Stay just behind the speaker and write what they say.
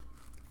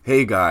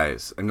Hey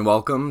guys, and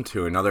welcome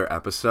to another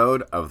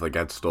episode of the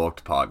Get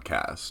Stalked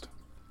podcast.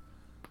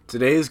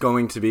 Today is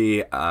going to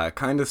be a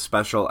kind of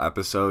special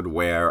episode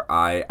where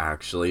I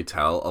actually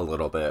tell a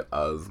little bit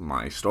of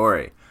my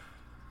story.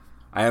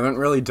 I haven't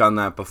really done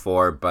that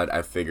before, but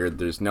I figured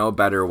there's no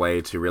better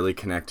way to really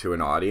connect to an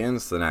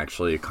audience than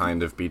actually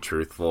kind of be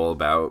truthful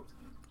about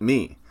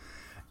me.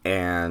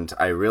 And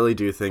I really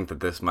do think that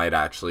this might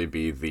actually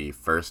be the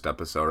first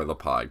episode of the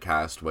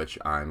podcast which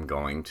I'm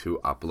going to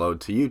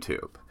upload to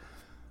YouTube.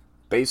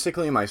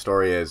 Basically, my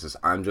story is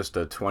I'm just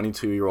a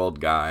 22-year-old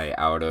guy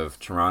out of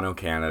Toronto,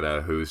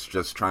 Canada, who's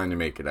just trying to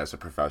make it as a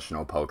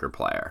professional poker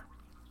player.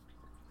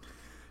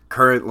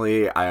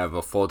 Currently, I have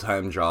a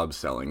full-time job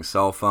selling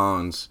cell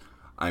phones.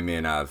 I'm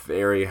in a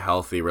very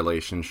healthy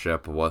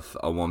relationship with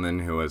a woman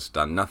who has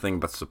done nothing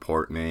but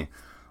support me.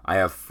 I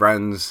have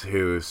friends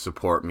who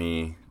support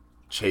me,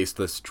 chase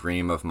this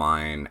dream of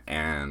mine,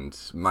 and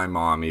my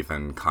mom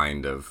even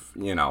kind of,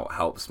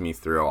 helps me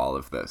through all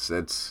of this.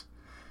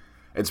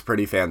 It's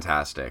pretty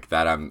fantastic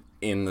that I'm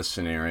in the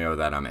scenario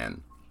that I'm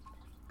in.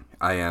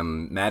 I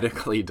am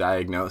medically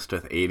diagnosed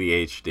with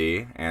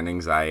ADHD and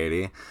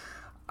anxiety.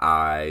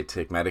 I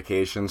take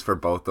medications for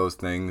both those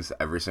things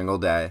every single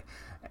day.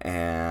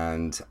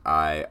 And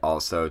I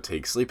also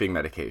take sleeping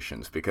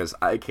medications because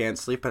I can't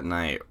sleep at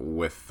night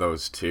with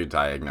those two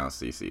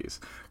diagnoses.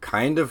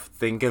 Kind of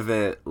think of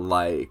it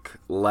like,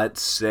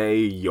 let's say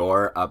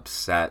you're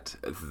upset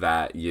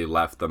that you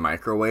left the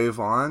microwave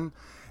on,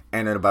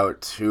 and in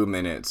about 2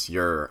 minutes,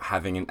 you're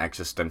having an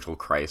existential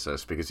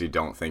crisis because you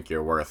don't think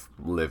you're worth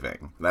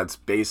living. That's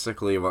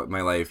basically what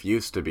my life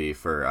used to be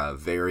for a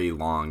very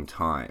long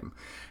time.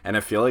 And I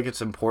feel like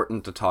it's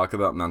important to talk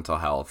about mental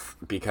health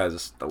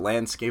because the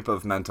landscape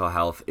of mental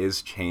health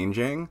is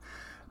changing,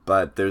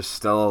 but there's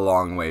still a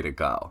long way to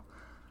go.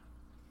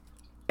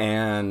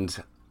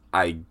 And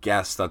I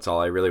guess that's all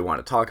I really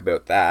want to talk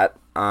about that.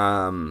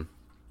 I've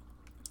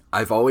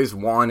always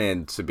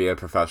wanted to be a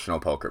professional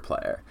poker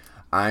player.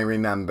 I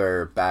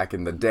remember back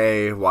in the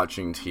day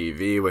watching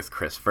TV with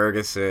Chris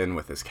Ferguson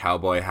with his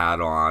cowboy hat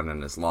on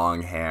and his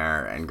long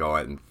hair and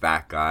going,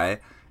 that guy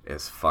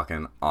is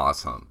fucking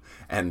awesome.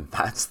 And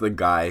that's the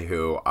guy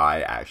who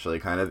I actually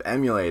kind of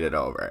emulated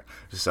over.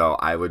 So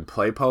I would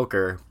play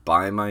poker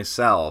by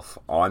myself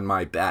on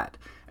my bet,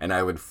 and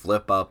I would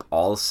flip up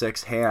all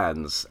 6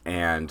 hands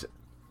and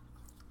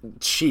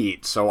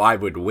cheat so I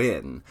would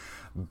win.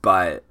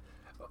 But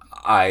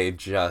I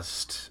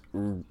just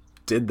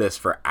did this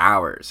for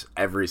hours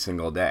every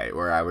single day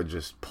where I would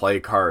just play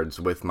cards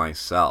with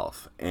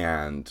myself.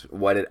 And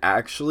what it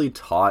actually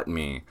taught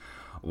me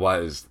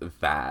was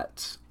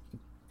that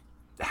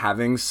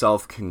having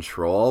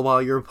self-control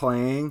while you're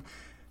playing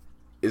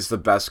is the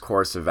best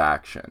course of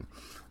action.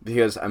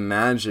 Because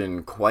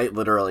imagine quite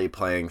literally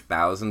playing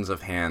thousands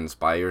of hands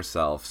by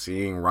yourself,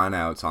 seeing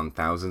runouts on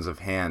thousands of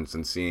hands,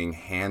 and seeing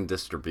hand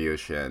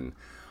distribution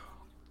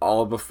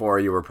all before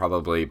you were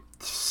probably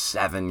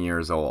 7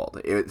 years old.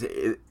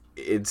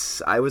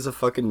 I was a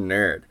fucking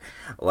nerd.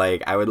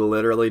 Like, I would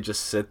literally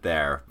just sit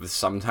there,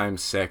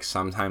 sometimes 6,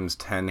 sometimes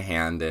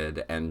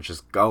 10-handed, and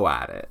just go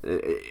at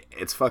it.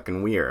 It's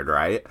fucking weird,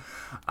 right?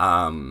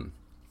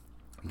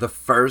 The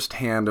first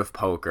hand of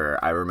poker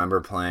I remember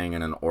playing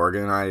in an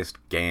organized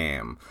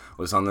game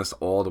was on this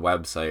old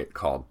website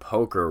called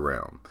Poker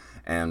Room.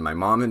 And my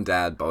mom and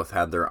dad both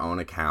had their own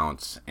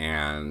accounts,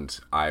 and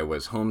I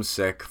was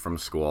homesick from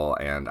school,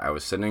 and I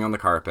was sitting on the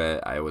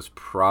carpet. I was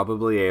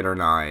probably 8 or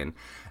 9,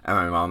 and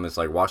my mom is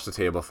like, watch the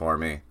table for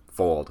me,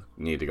 fold,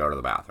 need to go to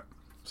the bathroom.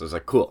 So I was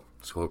like, cool.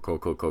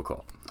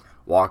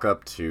 Walk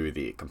up to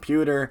the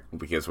computer,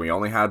 because we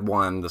only had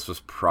one. This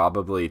was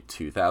probably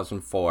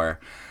 2004,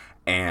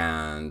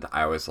 and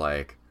I was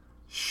like,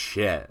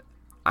 shit,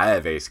 I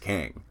have ace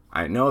king.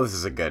 I know this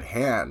is a good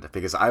hand,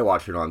 because I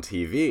watch it on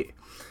TV.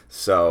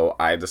 So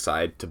I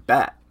decide to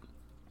bet.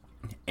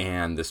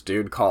 And this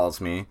dude calls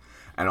me,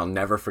 and I'll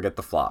never forget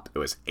the flop. It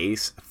was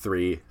ace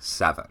 3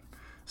 7.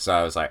 So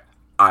I was like,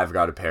 I've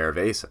got a pair of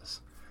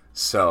aces.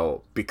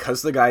 So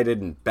because the guy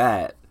didn't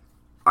bet,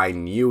 I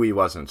knew he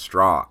wasn't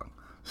strong.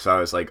 So I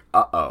was like,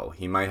 uh-oh,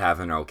 he might have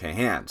an okay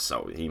hand.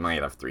 So he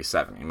might have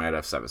 3-7, he might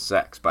have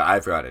 7-6, but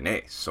I've got an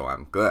ace, so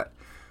I'm good.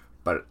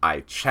 But I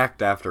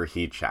checked after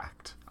he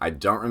checked. I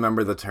don't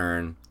remember the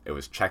turn. It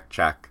was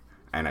check,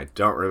 and I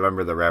don't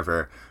remember the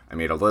river. I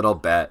made a little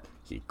bet.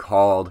 He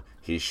called.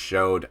 He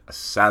showed a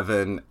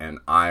 7, and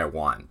I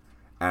won.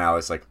 And I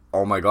was like,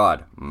 oh my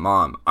god,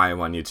 Mom, I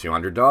won you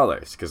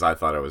 $200, because I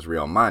thought it was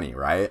real money,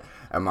 right?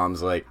 And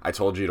Mom's like, I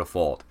told you to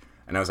fold.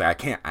 And I was like, I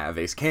can't, I have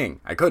ace king.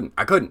 I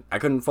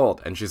couldn't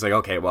fold. And she's like,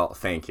 okay, well,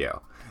 thank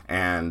you.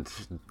 And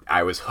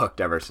I was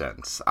hooked ever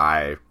since.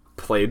 I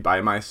played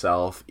by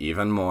myself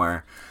even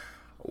more.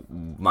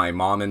 My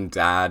mom and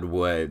dad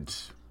would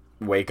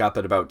wake up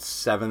at about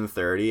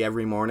 7:30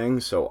 every morning,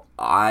 so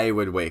I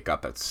would wake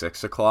up at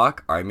 6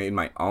 o'clock. I made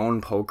my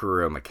own Poker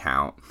Room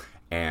account,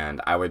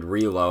 and I would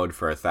reload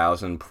for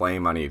 $1,000 play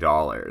money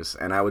dollars,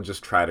 and I would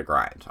just try to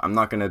grind. I'm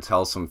not going to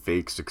tell some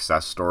fake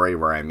success story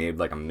where I made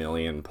like 1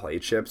 million play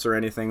chips or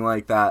anything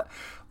like that,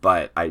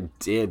 but I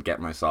did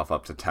get myself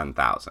up to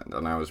 10,000,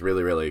 and I was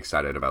really, really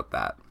excited about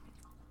that.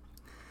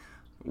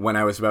 When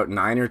I was about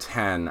 9 or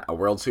 10, a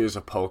World Series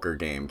of Poker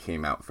game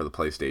came out for the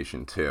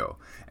PlayStation 2,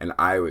 and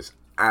I was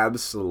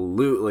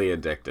absolutely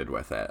addicted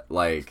with it.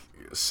 Like,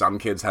 some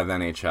kids have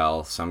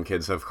NHL, some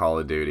kids have Call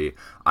of Duty.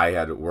 I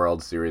had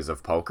World Series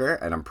of Poker,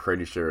 and I'm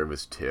pretty sure it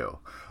was 2.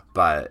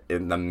 But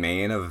in the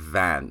main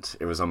event,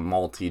 it was a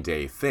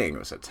multi-day thing. It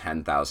was a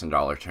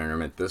 $10,000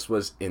 tournament. This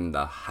was in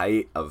the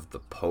height of the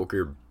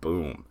poker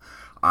boom.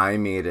 I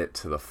made it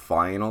to the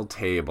final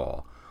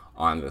table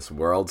on this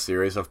World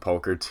Series of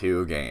Poker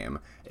 2 game.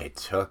 It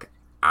took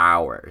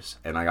hours,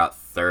 and I got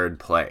 3rd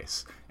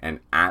place. And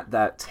at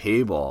that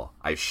table,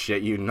 I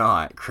shit you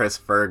not, Chris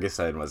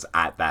Ferguson was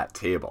at that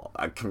table.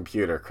 A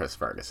computer Chris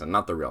Ferguson,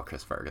 not the real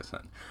Chris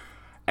Ferguson.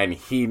 And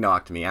he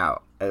knocked me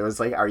out. It was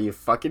like, are you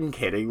fucking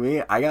kidding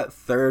me? I got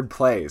 3rd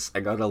place. I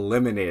got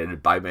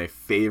eliminated by my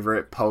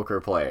favorite poker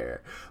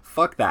player.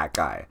 Fuck that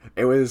guy.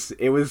 It was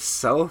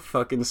so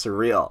fucking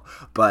surreal.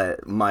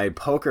 But my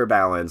poker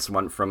balance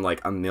went from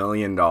like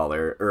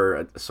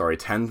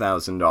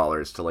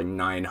 $10,000 to like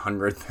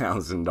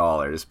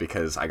 $900,000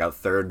 because I got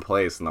 3rd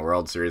place in the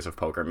World Series of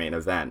Poker main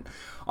event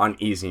on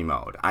easy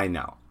mode. I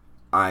know.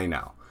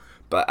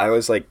 But I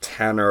was like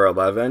 10 or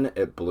 11.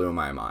 It blew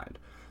my mind.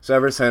 So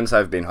ever since,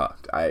 I've been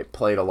hooked. I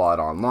played a lot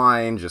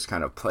online, just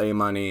kind of play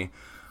money.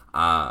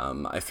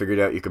 I figured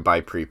out you could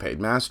buy prepaid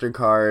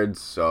MasterCards,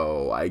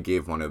 so I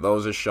gave one of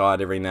those a shot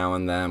every now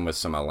and then with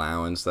some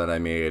allowance that I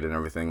made and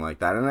everything like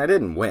that. And I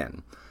didn't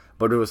win,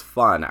 but it was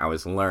fun. I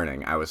was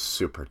learning. I was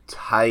super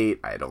tight.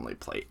 I'd only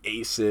play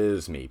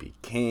aces, maybe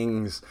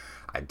kings.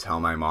 I'd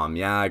tell my mom,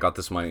 yeah, I got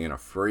this money in a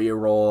free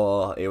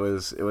roll. It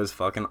was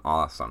fucking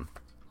awesome.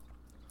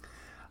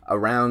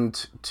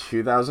 Around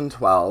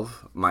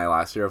 2012, my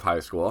last year of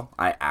high school,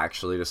 I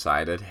actually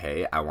decided,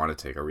 hey, I want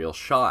to take a real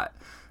shot.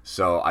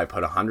 So I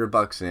put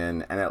 $100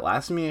 in, and it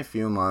lasted me a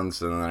few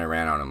months, and then I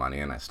ran out of money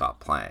and I stopped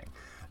playing.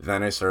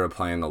 Then I started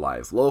playing the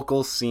live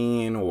local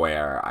scene,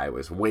 where I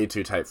was way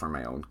too tight for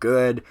my own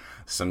good.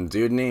 Some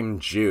dude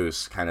named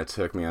Juice kind of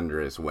took me under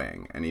his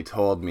wing, and he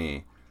told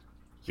me,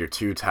 you're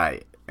too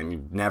tight, and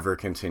you never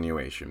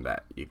continuation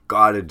bet. You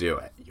gotta do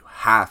it. You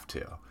have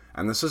to.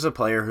 And this is a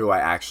player who I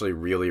actually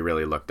really,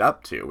 really looked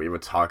up to. We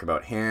would talk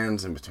about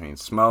hands in between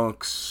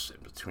smokes,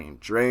 in between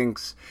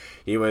drinks.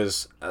 He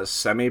was a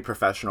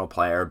semi-professional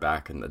player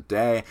back in the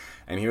day,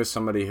 and he was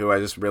somebody who I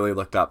just really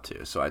looked up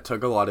to. So I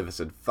took a lot of his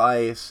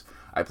advice.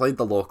 I played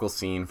the local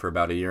scene for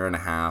about a year and a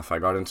half. I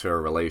got into a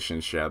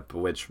relationship,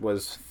 which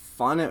was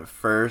fun at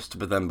first,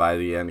 but then by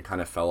the end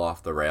kind of fell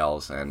off the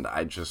rails, and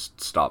I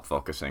just stopped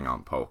focusing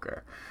on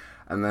poker.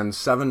 And then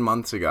 7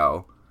 months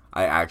ago,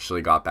 I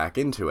actually got back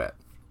into it.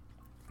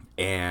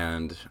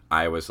 And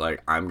I was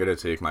like, I'm going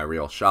to take my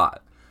real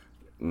shot.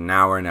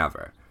 Now or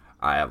never.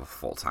 I have a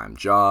full-time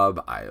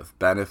job. I have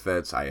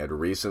benefits. I had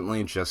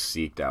recently just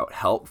seeked out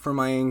help for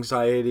my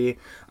anxiety.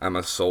 I'm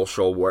a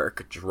social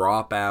work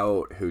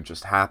dropout who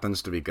just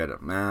happens to be good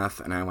at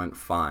math. And I went,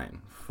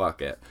 fine, fuck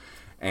it.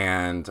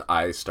 And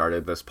I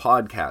started this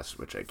podcast,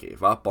 which I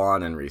gave up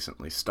on and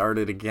recently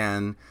started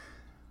again.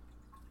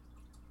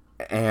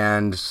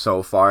 And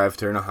so far, I've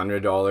turned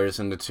 $100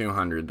 into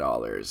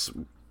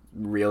 $200.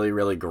 Really,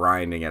 really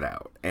grinding it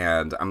out.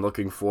 And I'm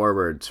looking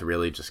forward to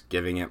really just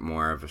giving it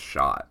more of a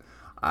shot.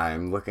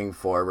 I'm looking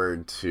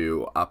forward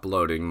to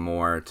uploading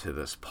more to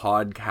this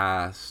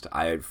podcast.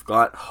 I've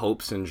got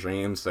hopes and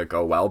dreams that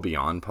go well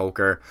beyond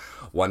poker.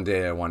 One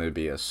day I want to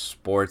be a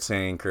sports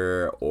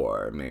anchor,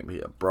 or maybe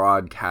a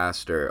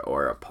broadcaster,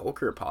 or a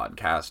poker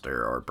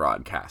podcaster, or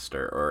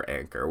broadcaster, or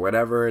anchor,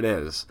 whatever it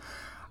is.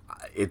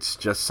 It's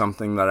just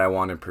something that I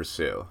want to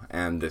pursue.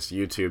 And this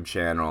YouTube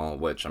channel,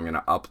 which I'm going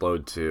to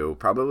upload to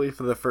probably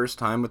for the first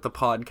time with the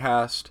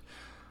podcast,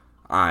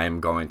 I'm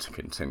going to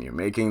continue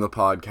making the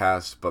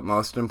podcast, but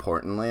most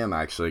importantly, I'm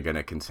actually going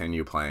to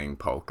continue playing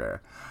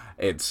poker.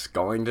 It's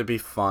going to be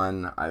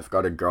fun. I've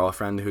got a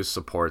girlfriend who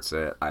supports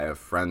it. I have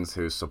friends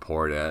who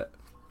support it.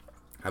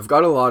 I've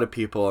got a lot of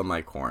people in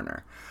my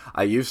corner.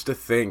 I used to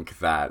think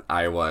that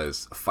I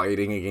was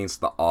fighting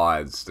against the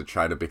odds to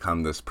try to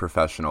become this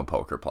professional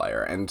poker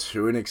player, and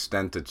to an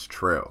extent it's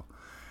true.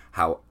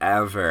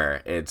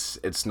 However,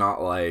 it's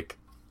not like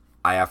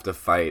I have to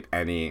fight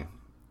any,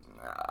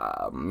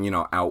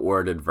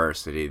 outward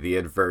adversity. The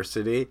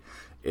adversity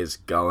is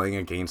going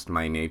against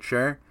my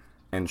nature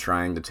and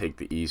trying to take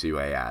the easy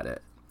way at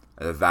it.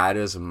 That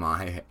is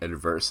my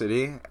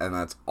adversity, and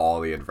that's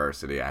all the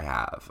adversity I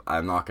have.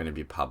 I'm not going to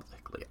be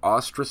publicly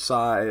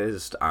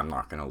ostracized. I'm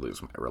not going to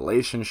lose my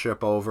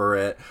relationship over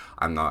it.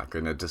 I'm not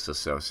going to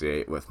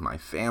disassociate with my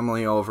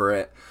family over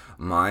it.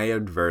 My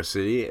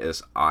adversity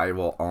is I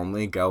will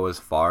only go as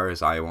far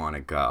as I want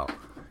to go.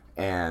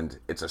 And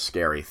it's a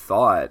scary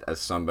thought as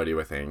somebody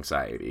with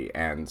anxiety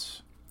and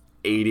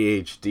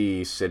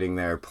ADHD sitting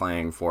there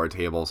playing 4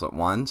 tables at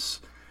once.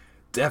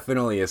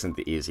 Definitely isn't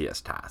the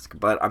easiest task,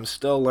 but I'm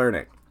still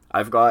learning.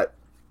 I've got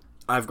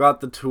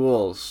the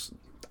tools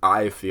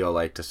I feel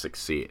like to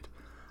succeed.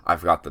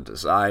 I've got the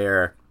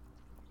desire.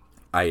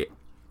 I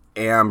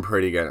am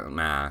pretty good at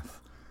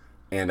math.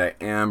 And I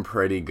am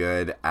pretty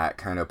good at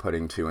kind of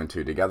putting two and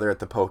two together at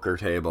the poker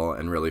table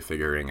and really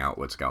figuring out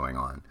what's going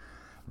on.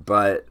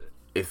 But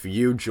if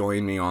you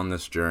join me on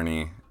this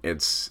journey,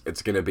 it's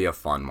going to be a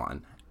fun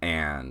one.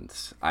 And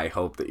I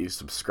hope that you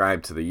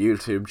subscribe to the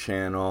YouTube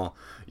channel.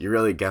 You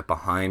really get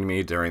behind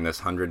me during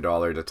this $100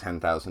 to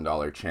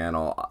 $10,000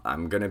 channel.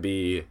 I'm going to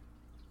be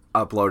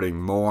uploading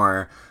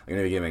more. I'm going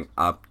to be giving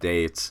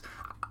updates.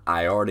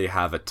 I already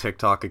have a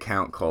TikTok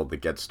account called the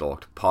Get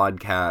Stalked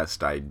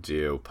Podcast. I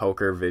do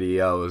poker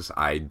videos.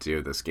 I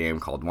do this game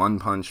called One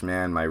Punch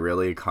Man. My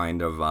really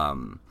kind of,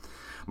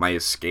 my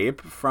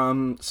escape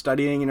from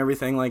studying and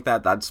everything like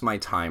that. That's my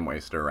time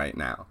waster right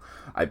now.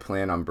 I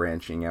plan on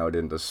branching out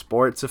into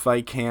sports if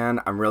I can.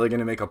 I'm really going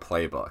to make a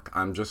playbook.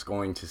 I'm just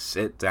going to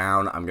sit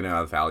down. I'm going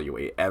to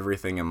evaluate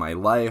everything in my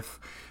life.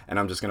 And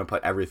I'm just going to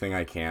put everything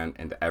I can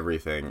into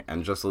everything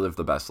and just live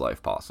the best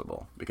life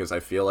possible. Because I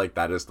feel like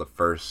that is the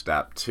first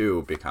step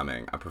to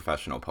becoming a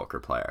professional poker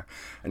player.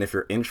 And if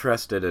you're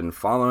interested in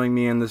following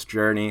me in this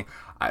journey,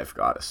 I've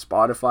got a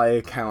Spotify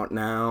account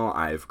now.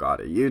 I've got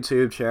a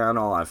YouTube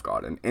channel. I've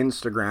got an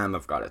Instagram.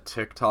 I've got a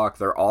TikTok.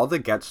 They're all the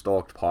Get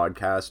Stalked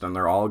Podcast, and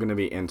they're all going to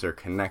be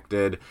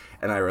interconnected.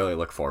 And I really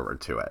look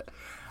forward to it.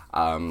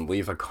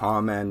 Leave a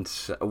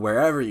comment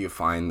wherever you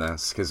find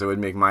this, because it would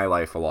make my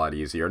life a lot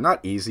easier. Not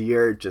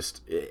easier,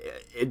 just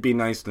it'd be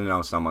nice to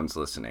know someone's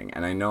listening.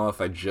 And I know if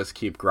I just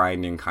keep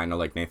grinding, kind of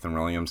like Nathan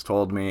Williams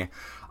told me,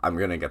 I'm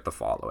going to get the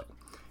following.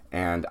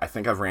 And I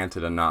think I've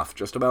ranted enough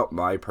just about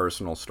my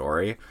personal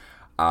story.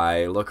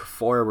 I look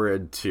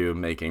forward to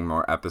making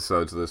more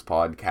episodes of this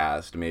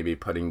podcast, maybe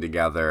putting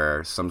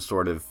together some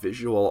sort of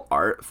visual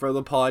art for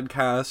the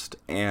podcast,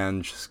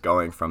 and just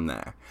going from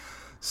there.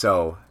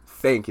 So,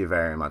 thank you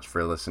very much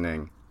for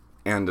listening,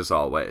 and as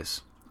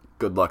always,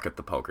 good luck at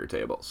the poker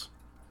tables.